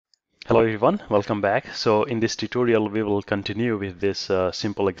Hello everyone, welcome back. So in this tutorial we will continue with this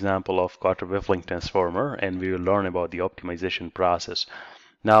simple example of quarter wavelength transformer, and we will learn about the optimization process.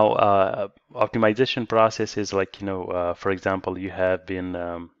 Now optimization process is like, for example, you have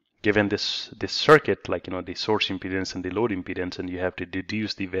been given this circuit, like, the source impedance and the load impedance, and you have to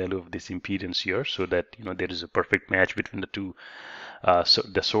deduce the value of this impedance here so that there is a perfect match between the two, so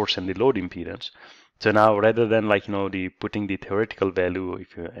the source and the load impedance. So now, rather than the putting the theoretical value,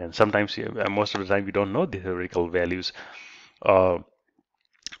 and sometimes most of the time we don't know the theoretical values, uh,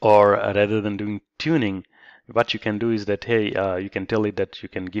 or rather than doing tuning, what you can do is that, hey, you can tell it that you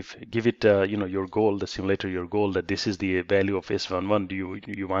can give it your goal, the simulator your goal, that this is the value of S11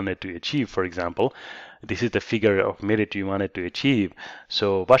 you wanted to achieve. For example, this is the figure of merit you wanted to achieve.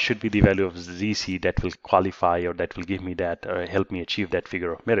 So what should be the value of ZC that will qualify, or that will give me that, or help me achieve that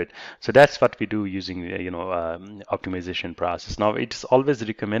figure of merit? So that's what we do using optimization process. Now it's always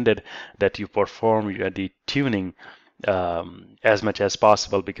recommended that you perform the tuning as much as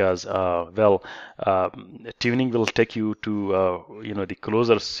possible, because tuning will take you to the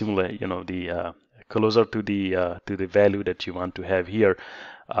closer closer to the value that you want to have here,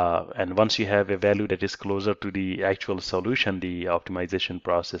 and once you have a value that is closer to the actual solution, the optimization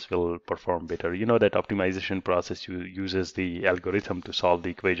process will perform better. You know that optimization process uses the algorithm to solve the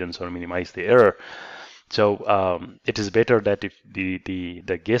equations or minimize the error. So it is better that if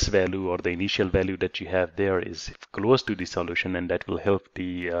the guess value or the initial value that you have there is close to the solution, and that will help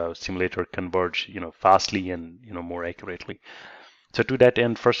the simulator converge fastly and more accurately. So to that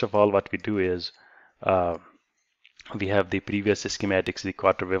end, first of all, what we do is we have the previous schematics, the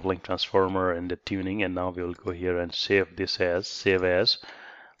quarter wavelength transformer and the tuning, and now we will go here and save this as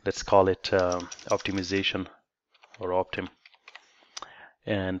let's call it optimization or optim,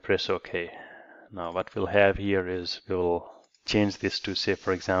 and press OK. Now what we'll have here is we'll change this to, say,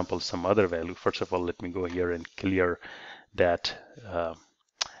 for example, some other value. First of all, let me go here and clear that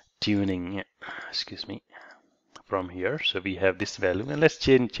tuning, excuse me, from here. So we have this value, and let's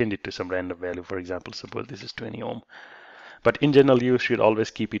change it to some random value. For example, suppose this is 20 ohm. But in general, you should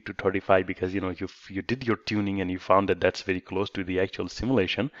always keep it to 35, because you did your tuning and you found that that's very close to the actual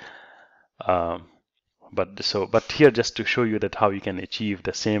simulation. But here, just to show you that how you can achieve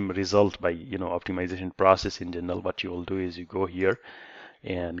the same result by optimization process in general, what you will do is you go here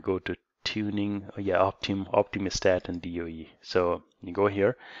and go to tuning, optimistat and DOE. So you go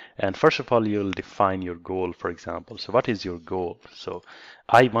here, and first of all you'll define your goal. For example, so what is your goal? So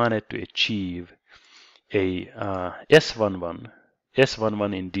I wanted to achieve a S11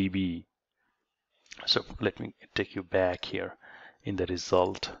 in dB. So let me take you back here in the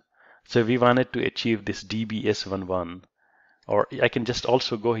result. So we wanted to achieve this dBs11, or I can just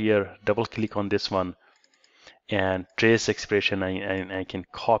also go here, double click on this one, and trace expression, and I can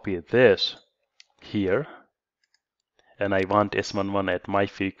copy this here, and I want S11 at my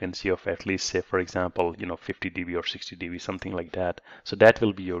frequency of at least, say, for example, 50 dB or 60 dB, something like that. So that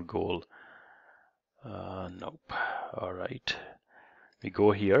will be your goal. Nope. All right. We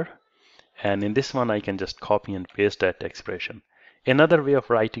go here, and in this one I can just copy and paste that expression. Another way of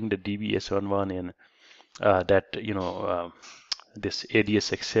writing the dBs11 in this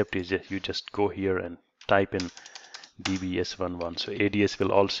ADS accept is that you just go here and type in dBs11. So ADS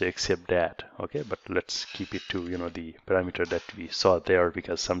will also accept that. Okay, but let's keep it to the parameter that we saw there,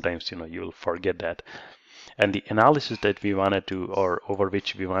 because sometimes you will forget that. And the analysis that we wanted to, or over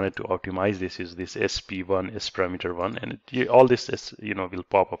which we wanted to optimize this, is this SP1, S parameter 1, and all this is will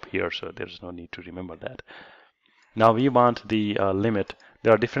pop up here, so there's no need to remember that. Now we want the limit.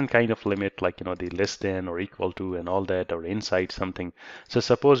 There are different kind of limit, like the less than or equal to and all that, or inside something. So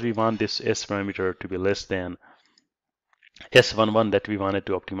suppose we want this S parameter to be less than S11 that we wanted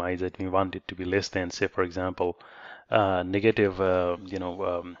to optimize it. We want it to be less than, say, for example, negative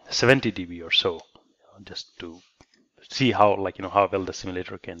 70 dB or so, just to see how how well the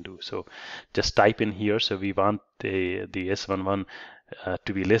simulator can do. So just type in here. So we want the S11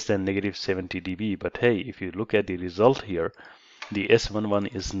 to be less than negative 70 dB. But hey, if you look at the result here, the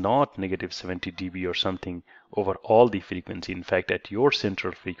S11 is not negative 70 dB or something over all the frequency. In fact, at your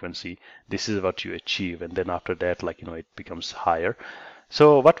central frequency, this is what you achieve, and then after that, it becomes higher.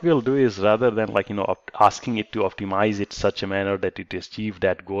 So what we'll do is, rather than asking it to optimize it such a manner that it achieve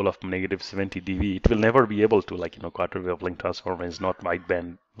that goal of negative 70 dB, it will never be able to, quarter wavelength transformer is not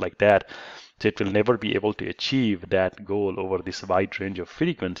wideband like that. So it will never be able to achieve that goal over this wide range of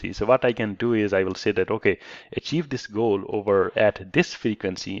frequency. So what I can do is I will say that, okay, achieve this goal over at this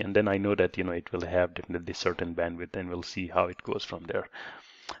frequency, and then I know that it will have definitely certain bandwidth, and we'll see how it goes from there.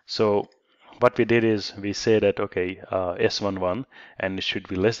 So what we did is we say that, okay, S11, and it should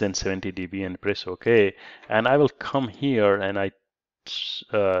be less than 70 dB, and press OK. And I will come here, and I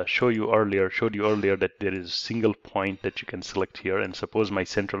showed you earlier that there is a single point that you can select here, and suppose my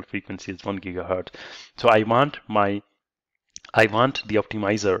central frequency is 1 gigahertz. So I want the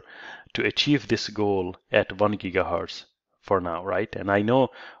optimizer to achieve this goal at 1 gigahertz for now, right? And I know,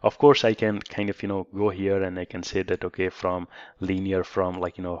 of course, I can kind of, go here and I can say that, okay, from linear, from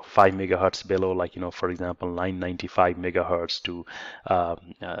like, 5 megahertz below, like, for example, 995 megahertz to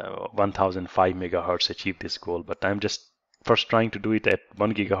 1005 megahertz, achieve this goal. But I'm just first trying to do it at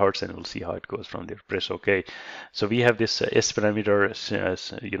 1 gigahertz, and we'll see how it goes from there. Press OK. So we have this S parameter,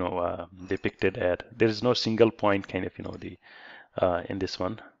 depicted at, there is no single point kind of, in this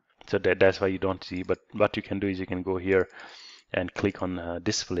one. So that's why you don't see. But what you can do is you can go here and click on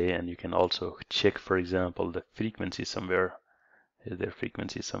display, and you can also check, for example, the frequency somewhere. Is there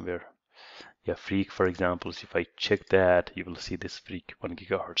frequency somewhere? Yeah, freak, for example. So if I check that, you will see this freak 1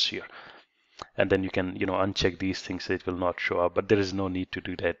 gigahertz here. And then you can, uncheck these things so it will not show up. But there is no need to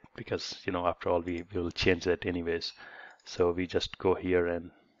do that because, after all, we will change that anyways. So we just go here and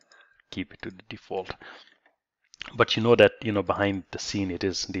keep it to the default. But you know that, behind the scene, it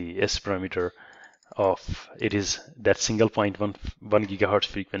is the S parameter of, it is that single point 1 gigahertz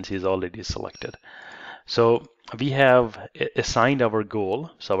frequency is already selected. So we have assigned our goal.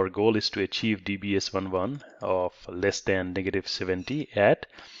 So our goal is to achieve dBs11 of less than -70 at,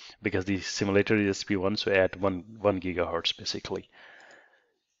 because the simulator is SP1, so at 1 gigahertz basically.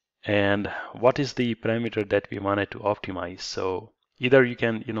 And what is the parameter that we wanted to optimize? So either you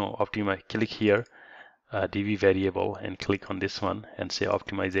can, optimize, click here, dB variable, and click on this one and say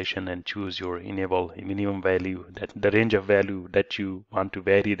optimization, and choose your enable minimum value, that the range of value that you want to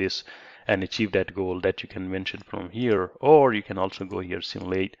vary this and achieve that goal, that you can mention from here. Or you can also go here,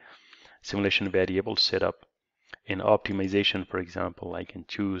 simulation variable setup. In optimization, for example, I can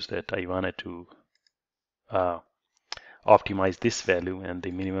choose that I wanted to optimize this value, and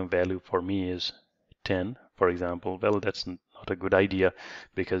the minimum value for me is 10, for example. Well, that's not a good idea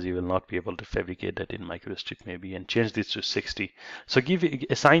because you will not be able to fabricate that in microstrip maybe, and change this to 60. So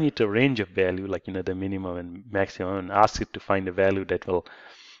assign it a range of value, like the minimum and maximum, and ask it to find a value that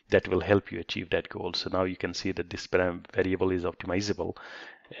will help you achieve that goal. So now you can see that this variable is optimizable,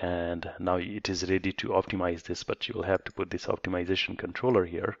 and now it is ready to optimize this. But you will have to put this optimization controller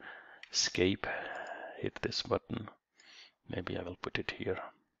here. Escape, hit this button. Maybe I will put it here.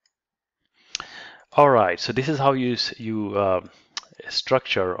 All right, so this is how you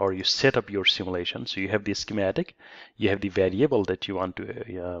structure, or you set up your simulation. So you have the schematic, you have the variable that you want to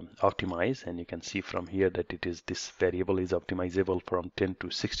optimize, and you can see from here that it is, this variable is optimizable from 10 to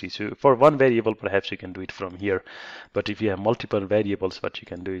 60. So for one variable, perhaps you can do it from here, but if you have multiple variables, what you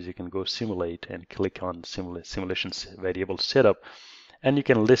can do is you can go simulate and click on simulation variable setup, and you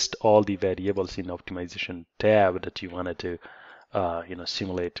can list all the variables in optimization tab that you wanted to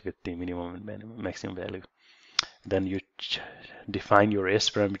simulate with the minimum and maximum value. Then you define your S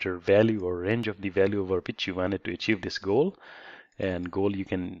parameter value, or range of the value over which you wanted to achieve this goal. And goal you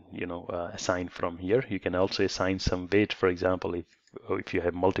can assign from here. You can also assign some weight. For example, if you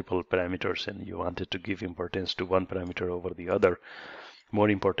have multiple parameters and you wanted to give importance to one parameter over the other, more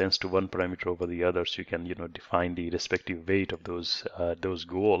importance to one parameter over the others, you can define the respective weight of those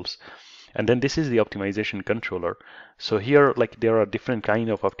goals. And then this is the optimization controller. So here, like, there are different kind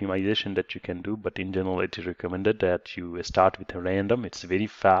of optimization that you can do, but in general it is recommended that you start with a random. It's very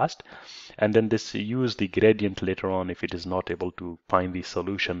fast, and then this use the gradient later on if it is not able to find the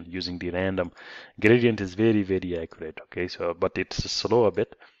solution using the random. Gradient is very, very accurate. Okay, so but it's slow a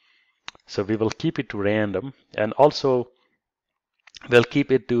bit, so we will keep it to random, and also we'll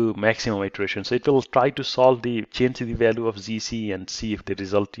keep it to maximum iteration. So it will try to change the value of ZC and see if the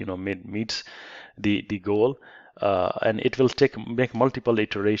result meets the goal, and it will make multiple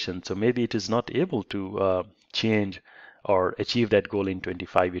iterations. So maybe it is not able to change or achieve that goal in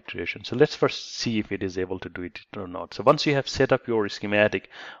 25 iterations. So let's first see if it is able to do it or not. So once you have set up your schematic,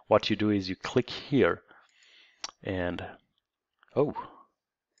 what you do is you click here, and oh,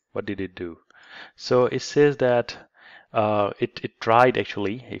 what did it do? So it says that it tried,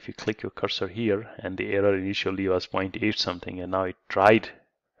 actually, if you click your cursor here, and the error initially was 0.8 something, and now it tried,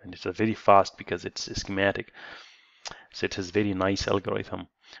 and it's very fast because it's a schematic. So it has very nice algorithm.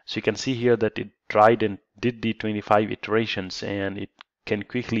 So you can see here that it tried and did the 25 iterations, and it can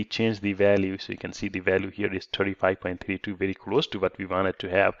quickly change the value. So you can see the value here is 35.32, very close to what we wanted to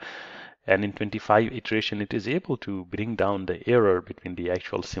have. And in 25 iteration, it is able to bring down the error between the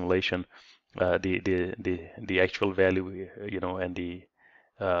actual simulation, the actual value, and the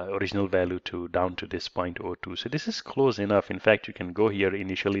original value to down to this 0.02. So this is close enough. In fact, you can go here.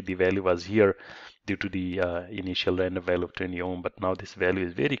 Initially, the value was here due to the initial random value of 20 ohm, but now this value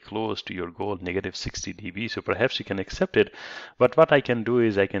is very close to your goal, negative 60 dB. So perhaps you can accept it. But what I can do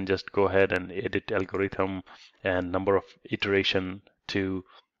is I can just go ahead and edit algorithm and number of iteration to,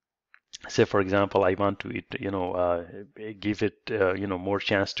 say for example, I want to give it more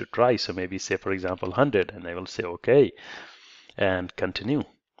chance to try. So maybe say for example 100, and I will say okay and continue.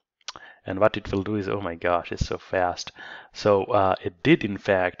 And what it will do is, oh my gosh, it's so fast. So it did in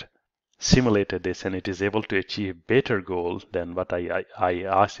fact simulated this, and it is able to achieve better goal than what I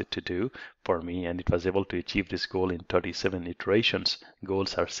asked it to do for me, and it was able to achieve this goal in 37 iterations.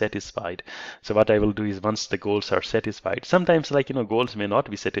 Goals are satisfied. So what I will do is, once the goals are satisfied, sometimes goals may not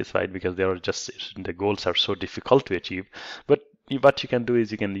be satisfied because they are just, the goals are so difficult to achieve, but what you can do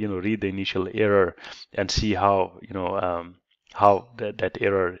is you can read the initial error and see how how that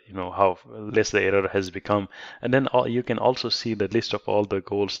error, how less the error has become. And then you can also see the list of all the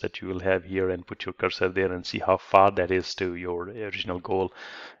goals that you will have here, and put your cursor there and see how far that is to your original goal.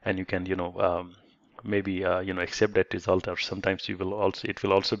 And you can maybe accept that result, or sometimes it will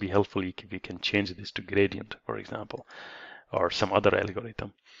also be helpful if you can change this to gradient, for example, or some other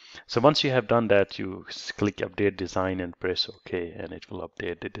algorithm. So once you have done that, you click update design and press OK, and it will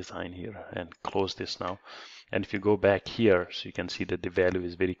update the design here. And close this now. And if you go back here, so you can see that the value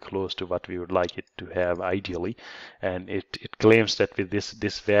is very close to what we would like it to have ideally. And it claims that with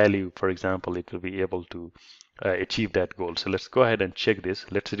this value, for example, it will be able to achieve that goal. So let's go ahead and check this.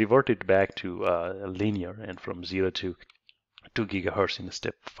 Let's revert it back to linear, and from 0 to 2 gigahertz in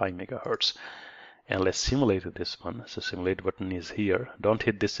step 5 megahertz. And let's simulate this one. So simulate button is here. Don't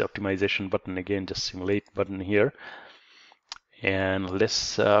hit this optimization button again, just simulate button here. And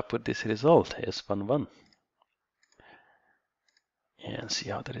let's put this result S11 and see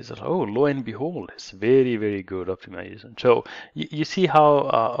how the result. Oh, lo and behold, it's very, very good optimization. So you see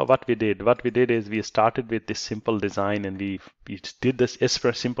how what we did. What we did is we started with this simple design, and we did this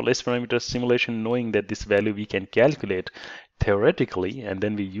simple S parameter simulation, knowing that this value we can calculate theoretically, and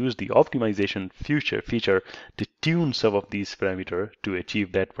then we use the optimization feature to tune some of these parameters to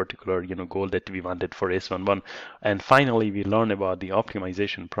achieve that particular goal that we wanted for S11. And finally, we learn about the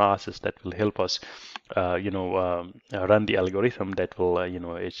optimization process that will help us run the algorithm that will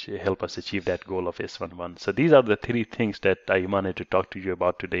help us achieve that goal of S11. So these are the three things that I wanted to talk to you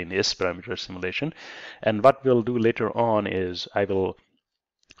about today in S parameter simulation. And what we'll do later on is I will,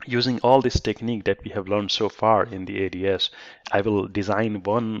 using all this technique that we have learned so far in the ADS, I will design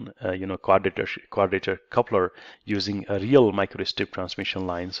one quadrature coupler using a real microstrip transmission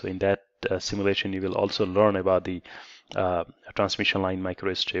line. So in that simulation, you will also learn about the transmission line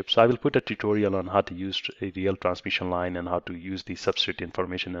microstrip. So I will put a tutorial on how to use a real transmission line and how to use the substrate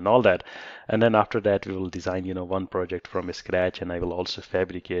information and all that. And then after that, we will design one project from scratch, and I will also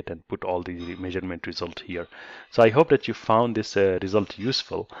fabricate and put all the measurement results here. So I hope that you found this result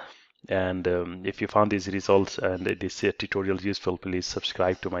useful. And if you found these results and this tutorial useful, please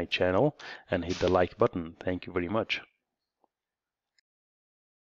subscribe to my channel and hit the like button. Thank you very much.